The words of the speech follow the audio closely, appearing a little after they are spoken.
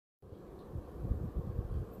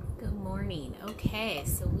morning. Okay,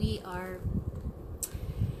 so we are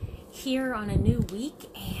here on a new week,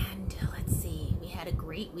 and let's see, we had a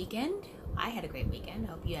great weekend. I had a great weekend.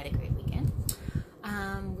 I hope you had a great weekend.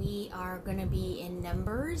 We are going to be in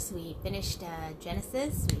Numbers. We finished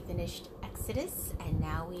Genesis, we finished Exodus, and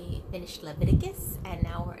now we finished Leviticus, and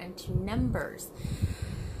now we're into Numbers.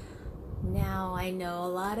 Now, I know a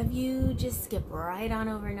lot of you just skip right on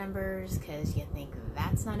over Numbers because you think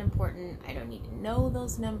that's not important. I don't need to know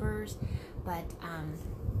those numbers. But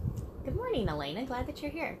good morning, Elena. Glad that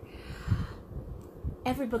you're here.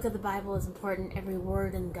 Every book of the Bible is important. Every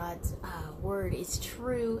word in God's word is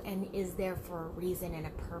true and is there for a reason and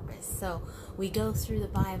a purpose. So we go through the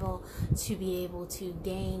Bible to be able to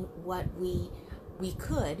gain what we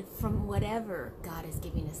could from whatever God is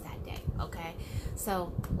giving us that day. Okay,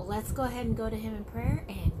 so let's go ahead and go to him in prayer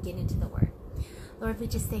and get into the word. Lord, we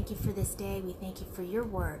just thank you for this day. We thank you for your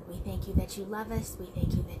word. We thank you that you love us. We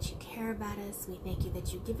thank you that you care about us. We thank you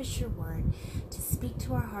that you give us your word to speak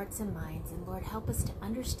to our hearts and minds. And Lord, help us to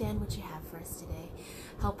understand what you have for us today.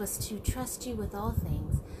 Help us to trust you with all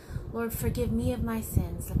things. Lord, forgive me of my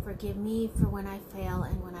sins. And forgive me for when I fail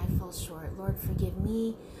and when I fall short. Lord, forgive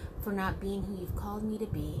me for not being who you've called me to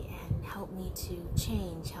be, and help me to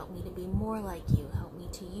change. Help me to be more like you. Help me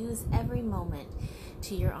to use every moment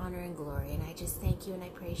to your honor and glory. And I just thank you and I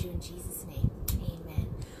praise you in Jesus' name.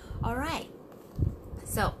 Amen. All right.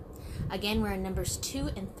 So, again, we're in Numbers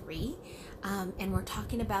 2 and 3, and we're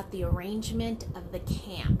talking about the arrangement of the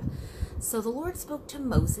camp. So the Lord spoke to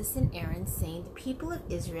Moses and Aaron, saying, the people of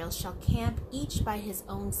Israel shall camp each by his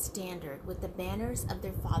own standard, with the banners of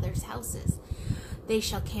their fathers' houses. They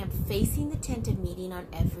shall camp facing the tent of meeting on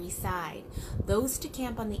every side. Those to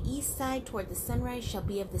camp on the east side toward the sunrise shall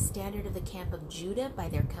be of the standard of the camp of Judah by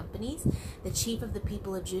their companies. The chief of the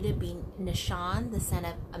people of Judah being Nahshon, the son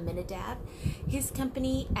of Amminadab. His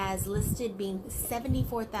company as listed being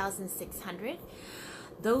 74,600.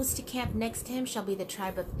 Those to camp next to him shall be the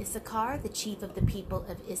tribe of Issachar. The chief of the people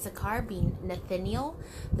of Issachar being Nathaniel,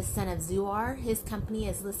 the son of Zuar. His company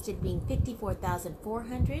as listed being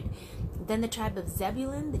 54,400. Then the tribe of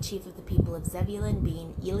Zebulun, the chief of the people of Zebulun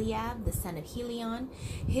being Eliab, the son of Helion.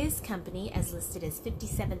 His company as listed as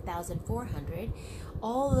 57,400.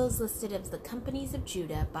 All those listed as the companies of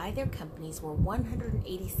Judah by their companies were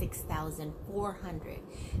 186,400.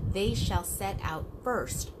 They shall set out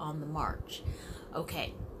first on the march.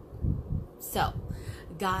 Okay, so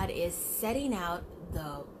God is setting out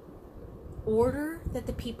the order that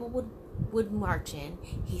the people would march in.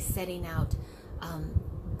 He's setting out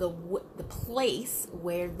the place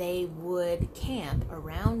where they would camp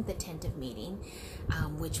around the tent of meeting,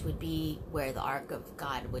 which would be where the Ark of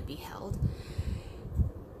God would be held,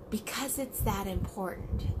 because it's that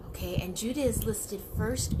important. Okay, and Judah is listed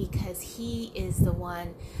first because he is the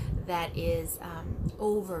one that is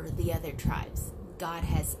over the other tribes. God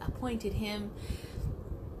has appointed him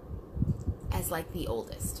as like the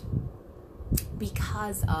oldest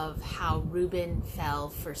because of how Reuben fell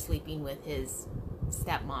for sleeping with his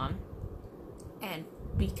stepmom, and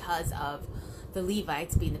because of the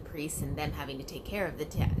Levites being the priests and them having to take care of the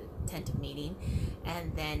tent of meeting.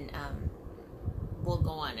 And then we'll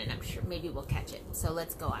go on, and I'm sure maybe we'll catch it. So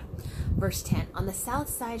let's go on. Verse 10. On the south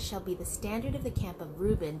side shall be the standard of the camp of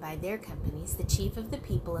Reuben by their companies. The chief of the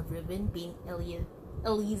people of Reuben being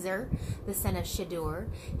Eliezer, the son of Shedeur.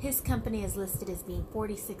 His company is listed as being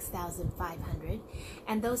 46,500.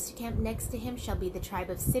 And those to camp next to him shall be the tribe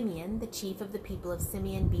of Simeon. The chief of the people of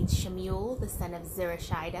Simeon being Shemuel, the son of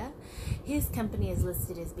Zerashida. His company is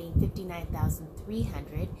listed as being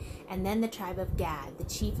 59,300. And then the tribe of Gad. The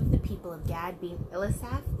chief of the people of Gad being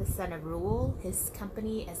Elisaph, the son of Reuel. His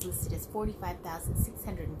company is listed as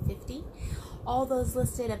 45,650. All those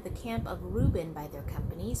listed of the camp of Reuben by their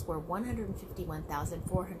companies were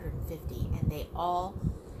 151,450,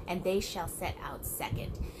 and they shall set out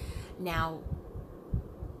second. Now,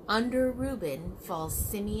 under Reuben falls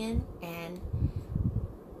Simeon and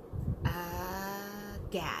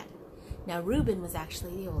Gad. Now, Reuben was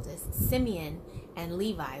actually the oldest. Simeon and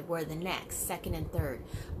Levi were the next, second and third.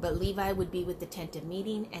 But Levi would be with the tent of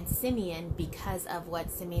meeting, and Simeon, because of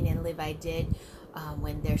what Simeon and Levi did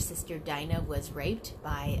when their sister Dinah was raped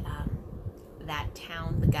by that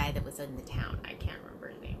town, the guy that was in the town. I can't remember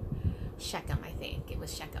his name. Shechem, I think. It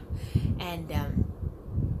was Shechem. And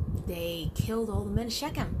they killed all the men of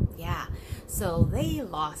Shechem. Yeah. So they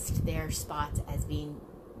lost their spots as being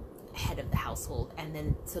head of the household, and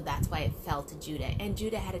then so that's why it fell to Judah. And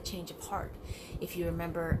Judah had a change of heart. If you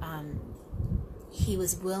remember, he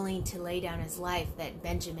was willing to lay down his life that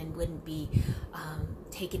Benjamin wouldn't be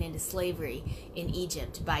taken into slavery in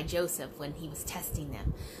Egypt by Joseph when he was testing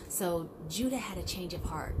them. So Judah had a change of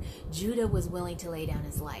heart. Judah was willing to lay down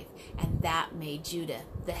his life, and that made Judah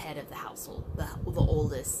the head of the household, the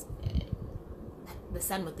oldest, the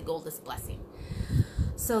son with the oldest blessing.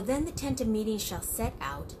 So then the tent of meeting shall set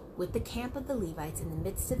out with the camp of the Levites in the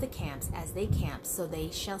midst of the camps as they camp, so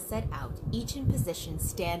they shall set out, each in position,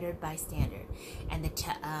 standard by standard. And the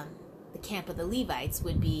camp of the Levites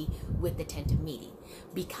would be with the tent of meeting,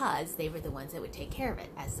 because they were the ones that would take care of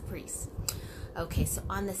it as the priests. Okay, so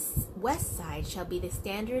on the west side shall be the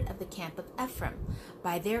standard of the camp of Ephraim,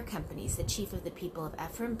 by their companies, the chief of the people of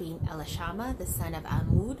Ephraim being Elishama, the son of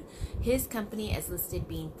Ammud, his company as listed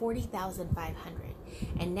being 40,500.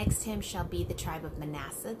 And next to him shall be the tribe of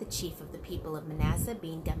Manasseh, the chief of the people of Manasseh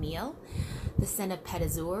being Gamaliel, the son of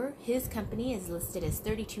Pedazur, his company is listed as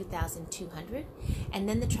 32,200. And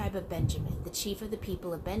then the tribe of Benjamin, the chief of the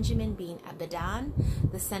people of Benjamin being Abidan,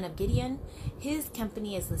 the son of Gideon, his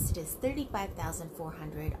company is listed as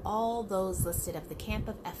 35,400. All those listed of the camp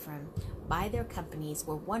of Ephraim by their companies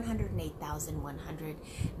were 108,100.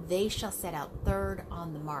 They shall set out third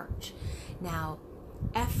on the march. Now,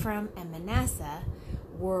 Ephraim and Manasseh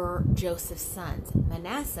were Joseph's sons.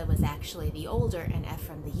 Manasseh was actually the older and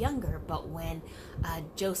Ephraim the younger, but when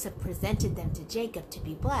Joseph presented them to Jacob to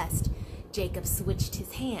be blessed, Jacob switched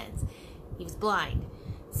his hands. He was blind.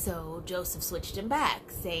 So Joseph switched him back,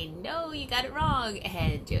 saying, "No, you got it wrong."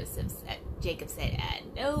 And Jacob said,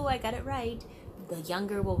 "No, I got it right. The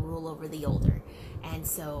younger will rule over the older." And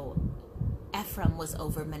so Ephraim was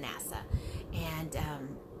over Manasseh. And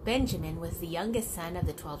Benjamin was the youngest son of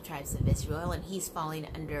the 12 tribes of Israel, and he's falling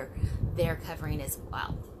under their covering as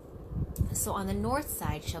well. So on the north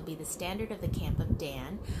side shall be the standard of the camp of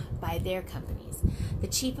Dan by their companies. The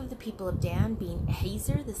chief of the people of Dan being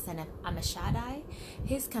Ahiezer, the son of Ammishaddai.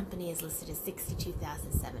 His company is listed as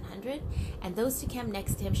 62,700. And those to camp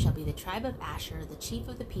next to him shall be the tribe of Asher. The chief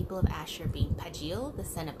of the people of Asher being Pagiel, the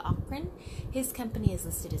son of Ochran. His company is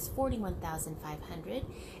listed as 41,500.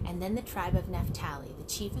 And then the tribe of Naphtali. The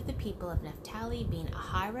chief of the people of Naphtali being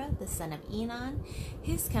Ahira, the son of Enan.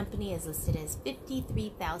 His company is listed as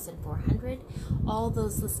 53,400. All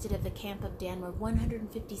those listed of the camp of Dan were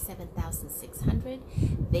 157,600.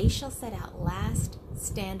 They shall set out last,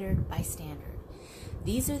 standard by standard.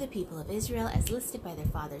 These are the people of Israel as listed by their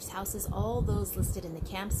fathers' houses. All those listed in the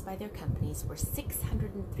camps by their companies were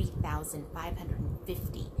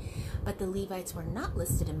 603,550. But the Levites were not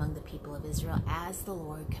listed among the people of Israel as the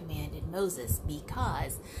Lord commanded Moses,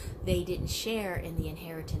 because they didn't share in the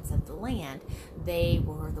inheritance of the land. They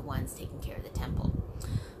were the ones taking care of the temple,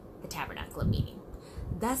 the tabernacle of meeting.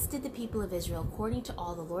 Thus did the people of Israel according to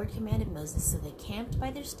all the Lord commanded Moses. So they camped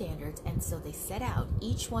by their standards, and so they set out,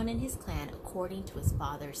 each one in his clan according to his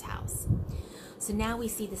father's house. So now we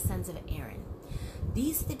see the sons of Aaron.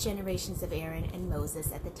 These are the generations of Aaron and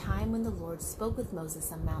Moses at the time when the Lord spoke with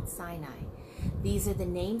Moses on Mount Sinai. These are the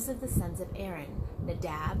names of the sons of Aaron: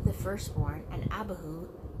 Nadab, the firstborn, and Abihu,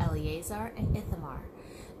 Eleazar, and Ithamar.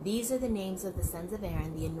 These are the names of the sons of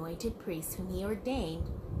Aaron, the anointed priests, whom he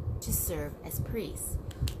ordained to serve as priests.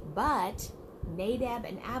 But Nadab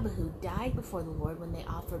and Abihu died before the Lord when they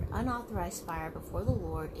offered unauthorized fire before the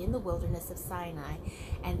Lord in the wilderness of Sinai,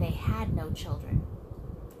 and they had no children.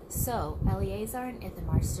 So Eleazar and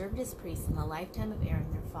Ithamar served as priests in the lifetime of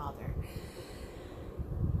Aaron their father.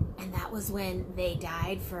 And that was when they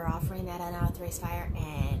died for offering that unauthorized fire,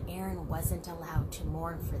 and Aaron wasn't allowed to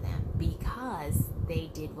mourn for them because they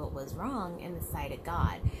did what was wrong in the sight of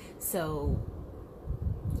God. So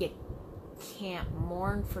you can't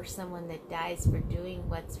mourn for someone that dies for doing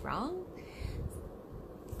what's wrong.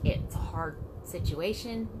 It's a hard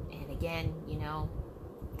situation, and again,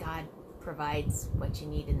 God provides what you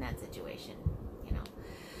need in that situation,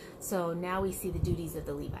 So now we see the duties of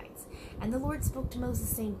the Levites. And the Lord spoke to Moses,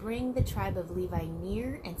 saying, "Bring the tribe of Levi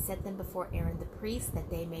near, and set them before Aaron the priest,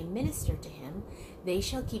 that they may minister to him. They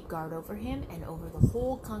shall keep guard over him and over the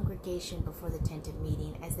whole congregation before the tent of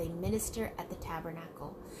meeting, as they minister at the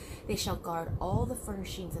tabernacle. They shall guard all the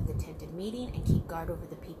furnishings of the tent of meeting, and keep guard over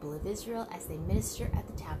the people of Israel as they minister at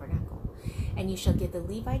the tabernacle. And you shall give the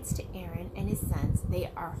Levites to Aaron and his sons.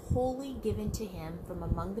 They are wholly given to him from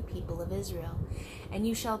among the people of Israel. And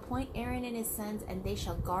you shall appoint Aaron and his sons, and they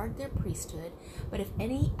shall guard their priesthood. But if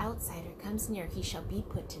any outsider comes near, he shall be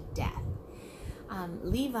put to death."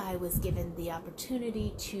 Levi was given the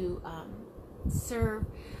opportunity to serve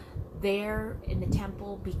there in the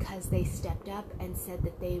temple because they stepped up and said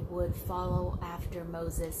that they would follow after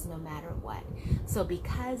Moses no matter what. So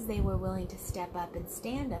because they were willing to step up and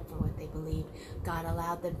stand up for what they believed, God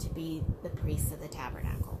allowed them to be the priests of the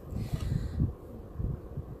tabernacle.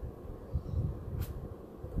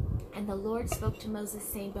 And the Lord spoke to Moses,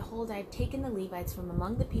 saying, Behold, I have taken the Levites from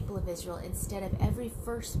among the people of Israel instead of every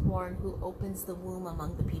firstborn who opens the womb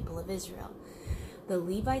among the people of Israel. The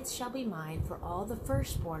Levites shall be mine, for all the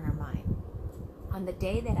firstborn are mine. On the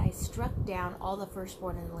day that I struck down all the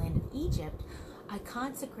firstborn in the land of Egypt, I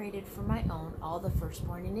consecrated for my own all the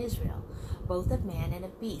firstborn in Israel, both of man and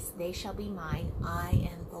of beast. They shall be mine. I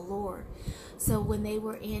am the Lord. So when they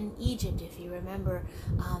were in Egypt, if you remember,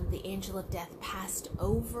 the angel of death passed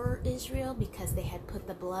over Israel because they had put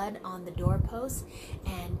the blood on the doorposts,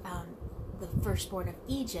 and the firstborn of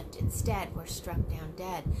Egypt instead were struck down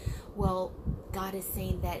dead. Well, God is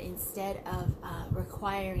saying that instead of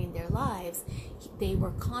requiring their lives, they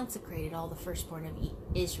were consecrated, all the firstborn of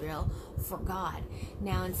Israel, for God.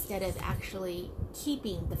 Now, instead of actually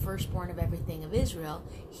keeping the firstborn of everything of Israel,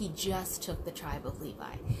 he just took the tribe of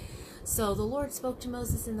Levi. So the Lord spoke to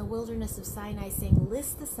Moses in the wilderness of Sinai, saying,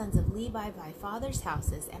 List the sons of Levi by fathers'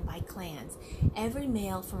 houses and by clans. Every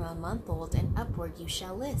male from a month old and upward you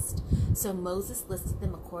shall list. So Moses listed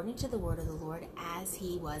them according to the word of the Lord as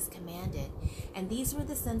he was commanded. And these were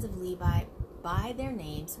the sons of Levi by their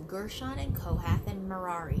names, Gershon and Kohath and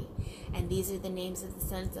Merari. And these are the names of the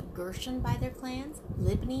sons of Gershon by their clans,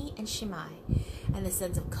 Libni and Shimei. And the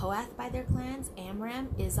sons of Kohath by their clans,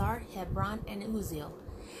 Amram, Izhar, Hebron, and Uzziel.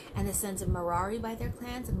 And the sons of Merari by their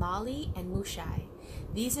clans, Mali and Mushai.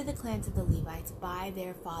 These are the clans of the Levites by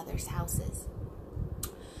their fathers' houses.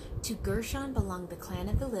 To Gershon belonged the clan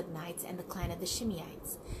of the Libnites and the clan of the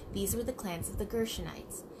Shimeites. These were the clans of the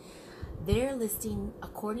Gershonites. Their listing,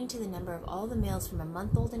 according to the number of all the males from a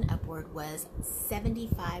month old and upward, was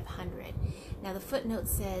 7,500. Now the footnote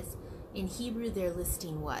says in Hebrew their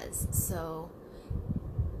listing was. So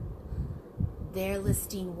their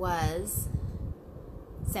listing was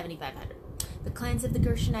 7,500. The clans of the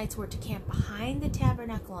Gershonites were to camp behind the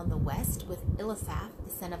tabernacle on the west, with Elisaph,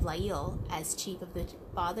 the son of Lael, as chief of the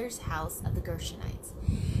father's house of the Gershonites.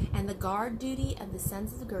 And the guard duty of the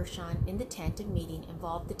sons of the Gershon in the tent of meeting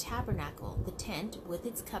involved the tabernacle, the tent with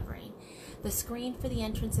its covering, the screen for the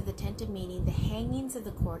entrance of the tent of meeting, the hangings of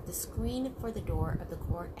the court, the screen for the door of the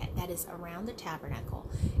court that is around the tabernacle,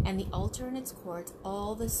 and the altar and its courts,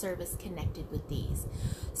 all the service connected with these.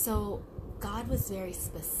 So God was very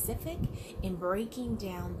specific in breaking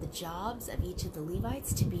down the jobs of each of the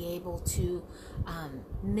Levites to be able to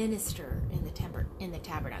minister in the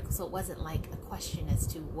tabernacle. So it wasn't like a question as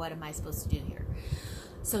to what am I supposed to do here.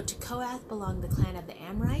 So to Kohath belonged the clan of the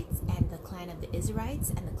Amrites, and the clan of the Izharites,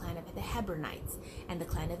 and the clan of the Hebronites, and the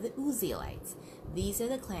clan of the Uzzielites. These are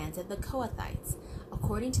the clans of the Kohathites.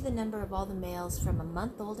 According to the number of all the males from a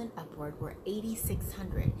month old and upward were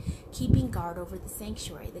 8,600, keeping guard over the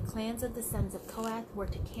sanctuary. The clans of the sons of Kohath were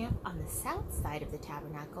to camp on the south side of the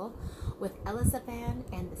tabernacle, with Elizaphan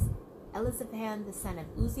the son of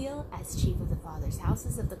Uzziel as chief of the fathers'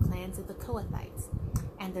 houses of the clans of the Kohathites.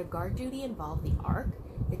 And their guard duty involved the ark,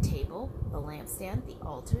 the table, the lampstand, the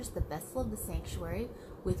altars, the vessel of the sanctuary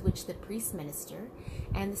with which the priests minister,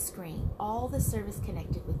 and the screen, all the service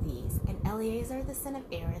connected with these. And Eleazar the son of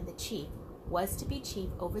Aaron, the chief, was to be chief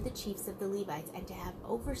over the chiefs of the Levites and to have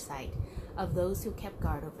oversight of those who kept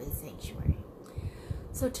guard over the sanctuary.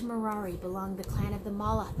 So to Merari belonged the clan of the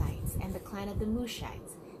Malathites and the clan of the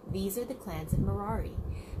Mushites. These are the clans of Merari.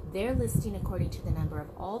 Their listing according to the number of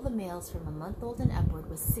all the males from a month old and upward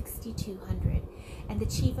was 6,200. And the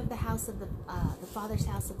chief of the house of the father's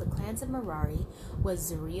house of the clans of Merari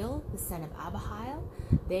was Zuriel, the son of Abihail.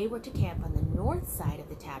 They were to camp on the north side of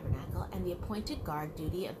the tabernacle, and the appointed guard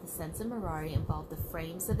duty of the sons of Merari involved the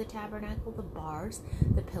frames of the tabernacle, the bars,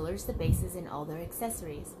 the pillars, the bases, and all their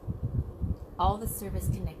accessories. All the service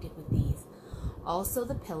connected with these. Also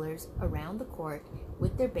the pillars around the court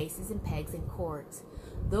with their bases and pegs and cords.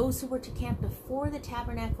 Those who were to camp before the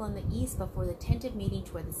tabernacle on the east before the tent of meeting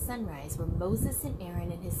toward the sunrise were Moses and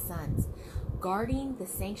Aaron and his sons, guarding the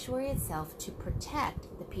sanctuary itself to protect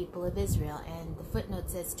the people of Israel. And the footnote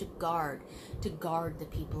says to guard the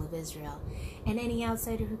people of Israel. And any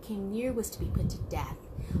outsider who came near was to be put to death.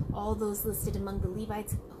 All those listed among the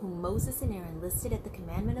Levites whom Moses and Aaron listed at the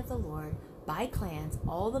commandment of the Lord by clans,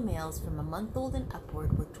 all the males from a month old and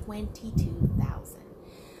upward were 22,000.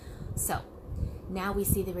 So now we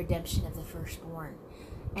see the redemption of the firstborn.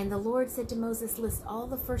 And the Lord said to Moses, list all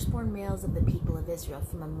the firstborn males of the people of Israel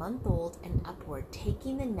from a month old and upward,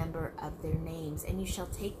 taking the number of their names, and you shall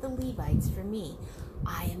take the Levites for me.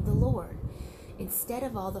 I am the Lord. Instead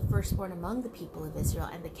of all the firstborn among the people of Israel,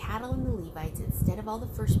 and the cattle and the Levites, instead of all the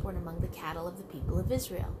firstborn among the cattle of the people of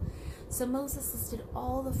Israel. So Moses listed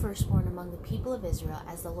all the firstborn among the people of Israel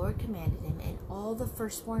as the Lord commanded him, and all the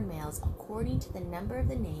firstborn males, according to the number of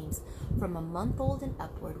the names, from a month old and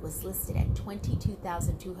upward, was listed at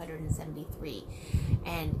 22,273.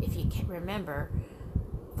 And if you can remember,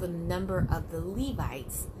 the number of the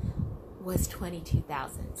Levites was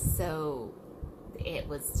 22,000. So it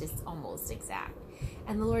was just almost exact.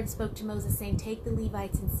 And the Lord spoke to Moses, saying, take the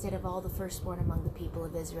Levites instead of all the firstborn among the people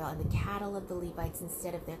of Israel, and the cattle of the Levites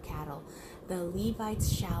instead of their cattle. The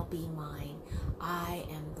Levites shall be mine. I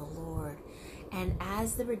am the Lord. And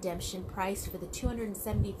as the redemption price for the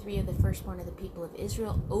 273 of the firstborn of the people of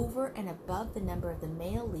Israel, over and above the number of the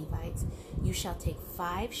male Levites, you shall take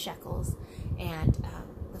 5 shekels. And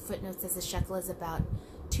the footnote says a shekel is about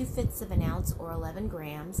 2/5 of an ounce, or 11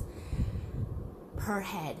 grams. Per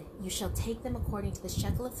head. You shall take them according to the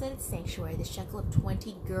shekel of the sanctuary, the shekel of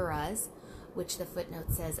 20 gurahs, which the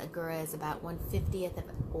footnote says a gurah is about 1/50 of,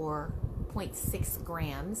 or 0.6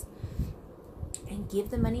 grams, and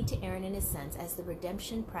give the money to Aaron and his sons as the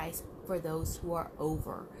redemption price for those who are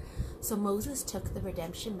over. So Moses took the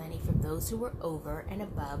redemption money from those who were over and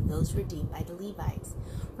above those redeemed by the Levites.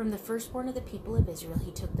 From the firstborn of the people of Israel,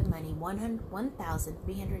 he took the money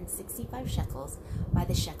 1,365 shekels by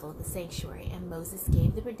the shekel of the sanctuary. And Moses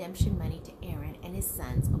gave the redemption money to Aaron and his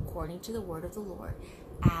sons according to the word of the Lord,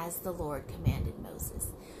 as the Lord commanded Moses.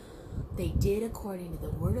 They did according to the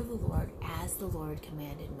word of the Lord, as the Lord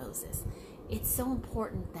commanded Moses. It's so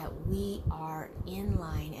important that we are in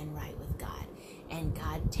line and right with God. And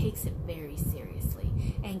God takes it very seriously.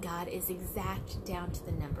 And God is exact down to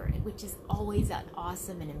the number, which is always an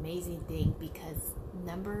awesome and amazing thing, because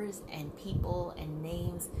numbers and people and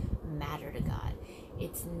names matter to God.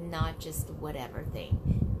 It's not just whatever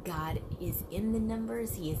thing. God is in the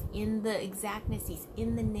numbers. He is in the exactness. He's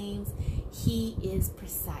in the names. He is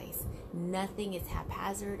precise. Nothing is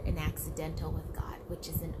haphazard and accidental with God, which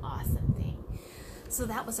is an awesome thing. So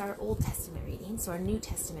that was our Old Testament reading. So our New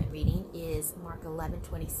Testament reading is Mark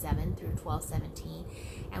 11:27 through 12:17.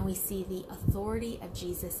 And we see the authority of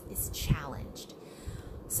Jesus is challenged.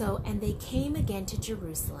 So, and they came again to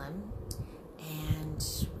Jerusalem, and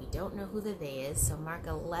we don't know who the they is. So Mark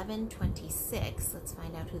 11:26, let's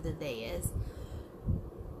find out who the they is.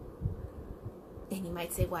 And you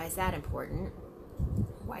might say, why is that important?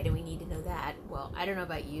 Why do we need to know that? Well, I don't know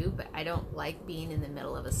about you, but I don't like being in the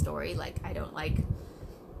middle of a story. Like, I don't like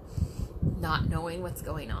not knowing what's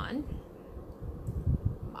going on.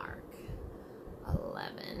 Mark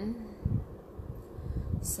 11.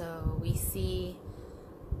 So we see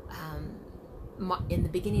in the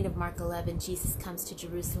beginning of Mark 11, Jesus comes to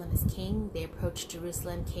Jerusalem as king. They approached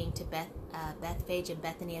Jerusalem, came to Bethphage and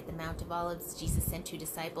Bethany at the Mount of Olives. Jesus sent 2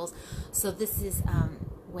 disciples. So this is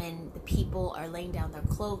when the people are laying down their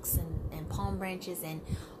cloaks and palm branches and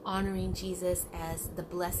honoring Jesus as the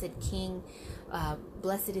blessed king.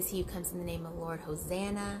 Blessed is he who comes in the name of the Lord.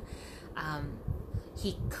 Hosanna.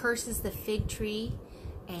 He curses the fig tree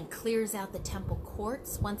and clears out the temple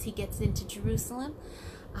courts once he gets into Jerusalem,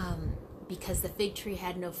 because the fig tree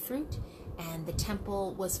had no fruit and the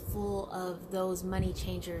temple was full of those money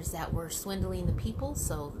changers that were swindling the people.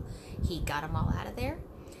 So he got them all out of there.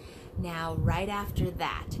 Now, right after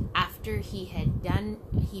that, after he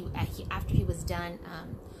was done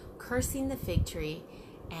cursing the fig tree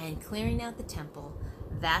and clearing out the temple,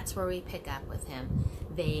 that's where we pick up with him.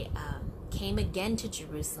 They came again to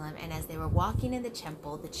Jerusalem, and as they were walking in the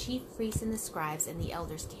temple, the chief priests and the scribes and the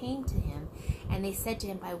elders came to him, and they said to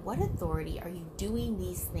him, by what authority are you doing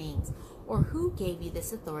these things? Or who gave you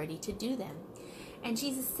this authority to do them? And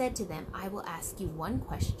Jesus said to them, I will ask you one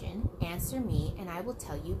question, answer me, and I will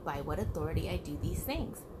tell you by what authority I do these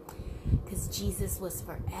things. Because Jesus was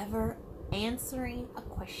forever answering a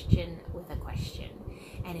question with a question.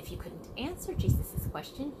 And if you couldn't answer Jesus'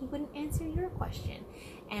 question, he wouldn't answer your question.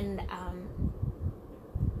 And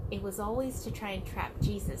it was always to try and trap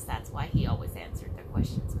Jesus. That's why he always answered their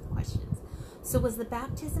questions with questions. So was the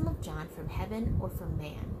baptism of John from heaven or from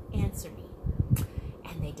man? Answer me.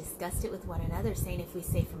 And they discussed it with one another, saying, if we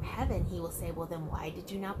say from heaven, he will say, well, then why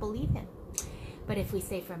did you not believe him? But if we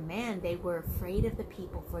say from man, they were afraid of the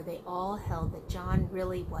people, for they all held that John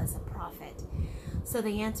really was a prophet. So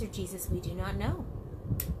they answered Jesus, we do not know.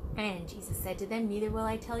 And Jesus said to them, neither will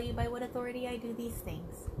I tell you by what authority I do these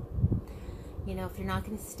things. You know, if you're not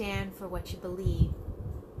going to stand for what you believe,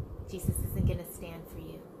 Jesus isn't going to stand for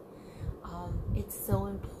you. it's so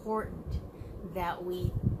important that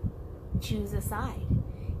we choose a side.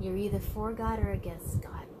 You're either for God or against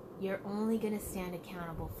God. You're only going to stand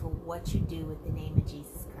accountable for what you do with the name of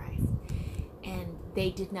Jesus Christ. And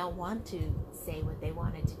they did not want to say what they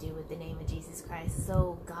wanted to do with the name of Jesus Christ,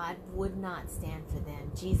 so God would not stand for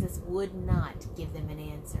them. Jesus would not give them an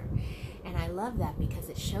answer. And I love that because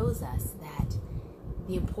it shows us that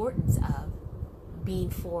the importance of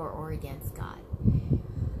being for or against God.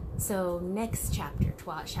 So next chapter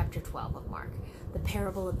 12 of Mark, the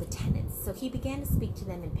parable of the tenants. So he began to speak to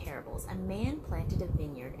them in parables. A man planted a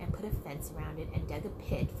vineyard and put a fence around it and dug a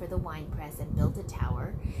pit for the winepress and built a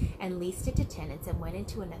tower and leased it to tenants and went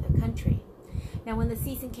into another country. Now when the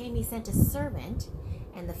season came, he sent a servant,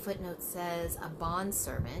 and the footnote says a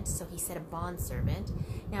bondservant. So he said a bondservant.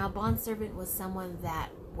 Now a bondservant was someone that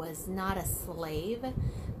was not a slave.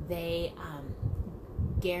 They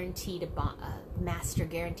guaranteed master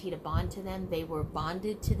guaranteed a bond to them. They were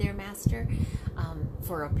bonded to their master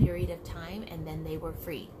for a period of time, and then they were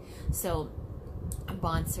freed. So a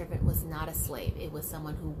bondservant was not a slave. It was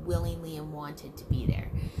someone who willingly and wanted to be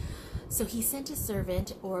there. So he sent a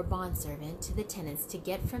servant or a bondservant to the tenants to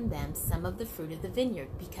get from them some of the fruit of the vineyard,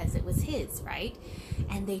 because it was his, right?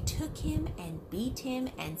 And they took him and beat him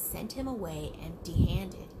and sent him away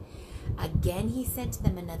empty-handed. Again he sent to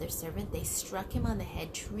them another servant. They struck him on the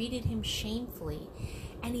head, treated him shamefully,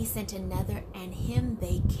 and he sent another, and him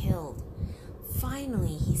they killed.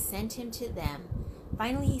 Finally he sent him to them,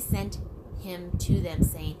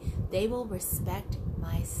 saying, they will respect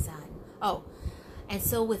my son. And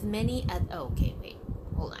so with many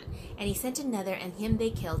and he sent another, and him they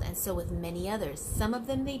killed, and so with many others. Some of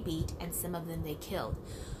them they beat, and some of them they killed.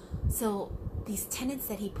 So these tenants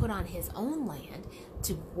that he put on his own land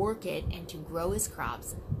to work it and to grow his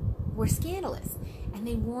crops were scandalous, and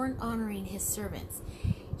they weren't honoring his servants.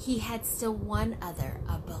 He had still one other,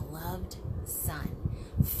 a beloved son.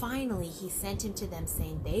 Finally he sent him to them,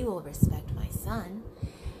 saying, they will respect my son.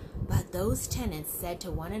 But those tenants said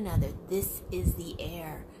to one another, this is the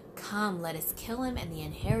heir. Come, let us kill him, and the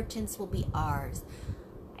inheritance will be ours.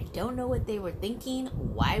 I don't know what they were thinking.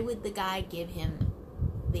 Why would the guy give him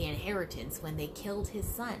the inheritance when they killed his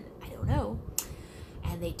son? I don't know.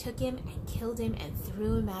 And they took him and killed him and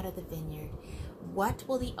threw him out of the vineyard. What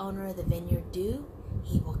will the owner of the vineyard do?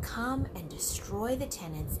 He will come and destroy the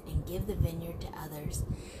tenants and give the vineyard to others.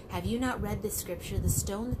 Have you not read the scripture? The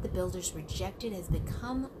stone that the builders rejected has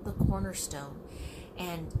become the cornerstone.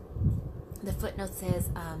 And the footnote says,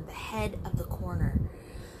 the head of the corner.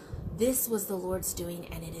 This was the Lord's doing,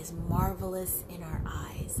 and it is marvelous in our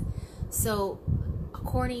eyes. So,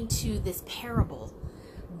 according to this parable,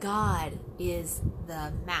 God is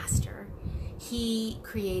the master. He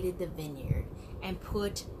created the vineyard and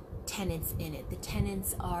put tenants in it. The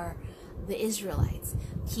tenants are the Israelites.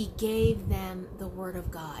 He gave them the word of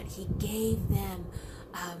God. He gave them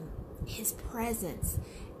his presence,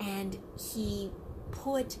 and he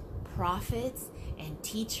put prophets and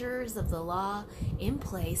teachers of the law in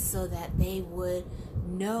place so that they would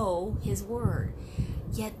know his word.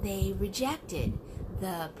 Yet they rejected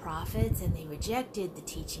the prophets and they rejected the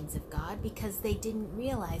teachings of God because they didn't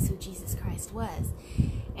realize who Jesus Christ was.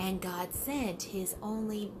 And God sent his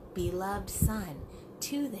only beloved son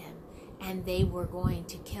to them, and they were going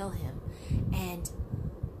to kill him. And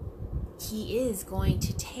he is going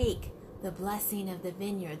to take the blessing of the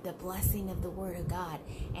vineyard, the blessing of the word of God,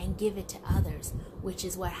 and give it to others, which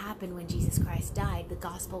is what happened when Jesus Christ died. The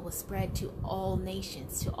gospel was spread to all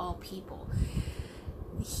nations, to all people.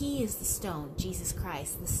 He is the stone, Jesus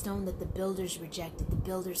Christ, the stone that the builders rejected. The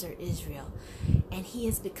builders are Israel. And he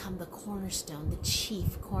has become the cornerstone, the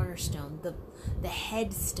chief cornerstone, the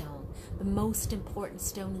headstone, the most important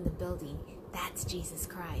stone in the building. That's Jesus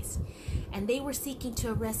Christ. And they were seeking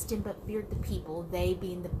to arrest him, but feared the people, they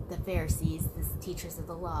being the Pharisees, the teachers of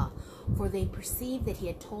the law, for they perceived that he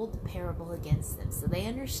had told the parable against them. So they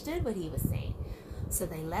understood what he was saying. So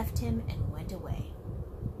they left him and went away,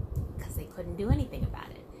 because they couldn't do anything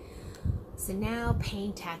about it. So now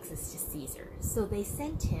paying taxes to Caesar. So they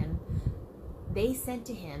sent to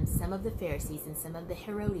him some of the Pharisees and some of the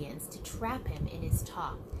Herodians to trap him in his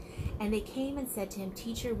talk. And they came and said to him,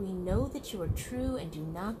 Teacher, we know that you are true and do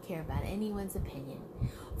not care about anyone's opinion,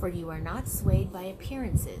 for you are not swayed by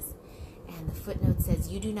appearances. And the footnote says,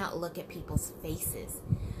 you do not look at people's faces,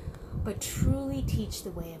 but truly teach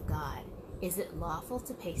the way of God. Is it lawful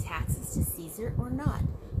to pay taxes to Caesar or not?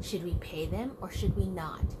 Should we pay them or should we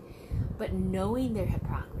not? But knowing their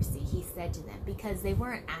hypocrisy, he said to them, because they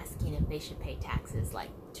weren't asking if they should pay taxes, like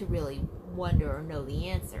to really wonder or know the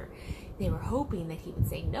answer. They were hoping that he would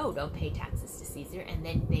say, no, don't pay taxes to Caesar, and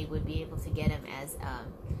then they would be able to get him as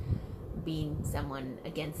being someone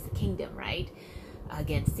against the kingdom, right?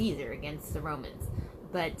 Against Caesar, against the Romans.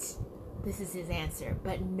 But this is his answer.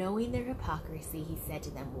 But knowing their hypocrisy, he said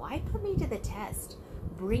to them, why put me to the test?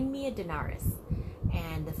 Bring me a denarius.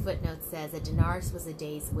 And the footnote says a denarius was a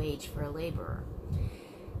day's wage for a laborer.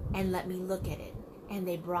 And let me look at it. And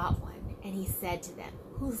they brought one. And he said to them,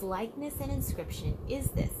 whose likeness and inscription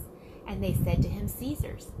is this? And they said to him,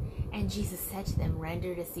 Caesar's. And Jesus said to them,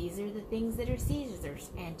 render to Caesar the things that are Caesar's,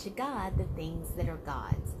 and to God the things that are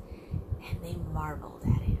God's. And they marveled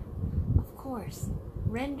at him. Of course,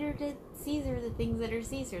 render to Caesar the things that are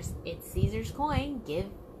Caesar's. It's Caesar's coin. Give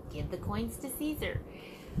the coins to Caesar.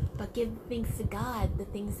 But give the things to God, the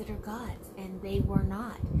things that are God's. And they were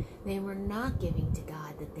not. They were not giving to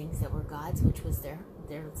God the things that were God's, which was their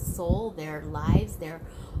soul, their lives, their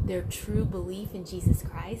true belief in Jesus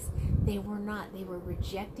Christ. They were not. They were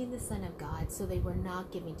rejecting the Son of God, so they were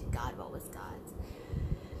not giving to God what was God's.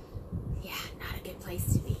 Yeah, not a good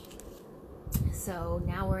place to be. So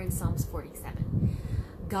now we're in Psalms 47.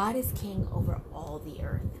 God is king over all the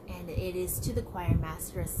earth, and it is to the choir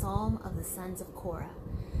master a psalm of the sons of Korah.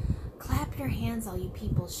 Clap your hands, all you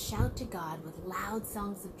people, shout to God with loud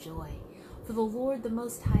songs of joy. For the Lord the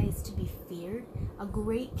Most High is to be feared, a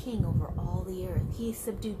great king over all the earth. He has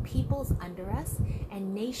subdued peoples under us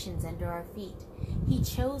and nations under our feet. He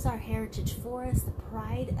chose our heritage for us, the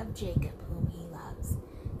pride of Jacob, whom he loves.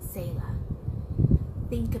 Selah.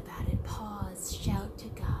 Think about it, pause, shout to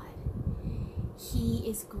God. He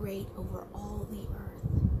is great over all the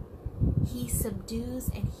earth. He subdues,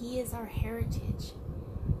 and he is our heritage,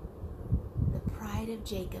 the pride of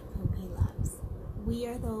Jacob, whom he loves. We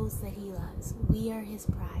are those that he loves. We are his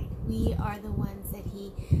pride. We are the ones that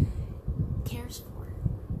he cares for.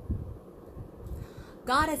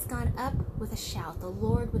 God has gone up with a shout, the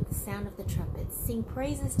Lord with the sound of the trumpet. Sing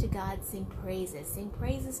praises to God, sing praises. Sing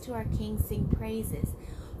praises to our King, sing praises.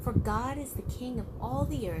 For God is the King of all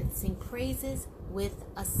the earth. Sing praises with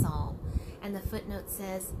a psalm. And the footnote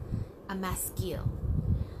says a maskil,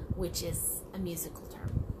 which is a musical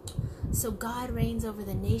term. So God reigns over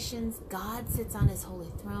the nations. God sits on his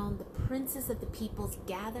holy throne. The princes of the peoples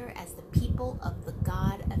gather as the people of the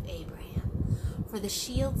God of Abraham. For the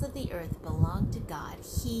shields of the earth belong to God.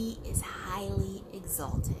 He is highly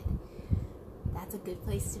exalted. That's a good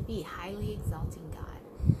place to be, highly exalting God.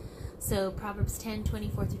 So Proverbs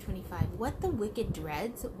 10:24-25. What the wicked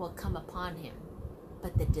dreads will come upon him,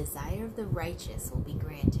 but the desire of the righteous will be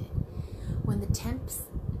granted. When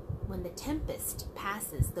the tempest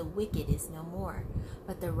passes, the wicked is no more,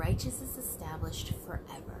 but the righteous is established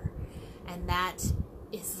forever. And that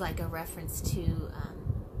is like a reference to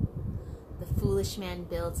the foolish man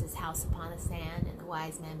builds his house upon the sand, and the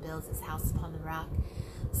wise man builds his house upon the rock.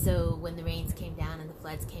 So when the rains came down and the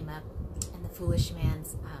floods came up, and the foolish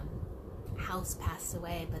man's house passed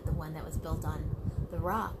away, but the one that was built on the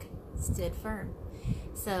rock stood firm.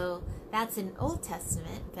 So that's in Old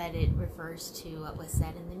Testament, but it refers to what was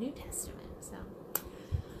said in the New Testament. So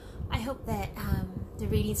I hope that the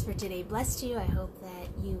readings for today blessed you. I hope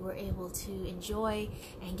that you were able to enjoy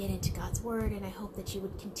and get into God's Word, and I hope that you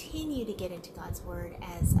would continue to get into God's Word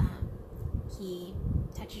as he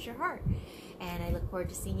touches your heart. And I look forward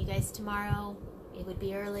to seeing you guys tomorrow. It would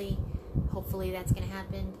be early. Hopefully that's going to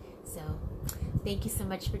happen. So thank you so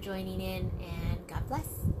much for joining in, and God bless.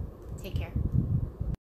 Take care.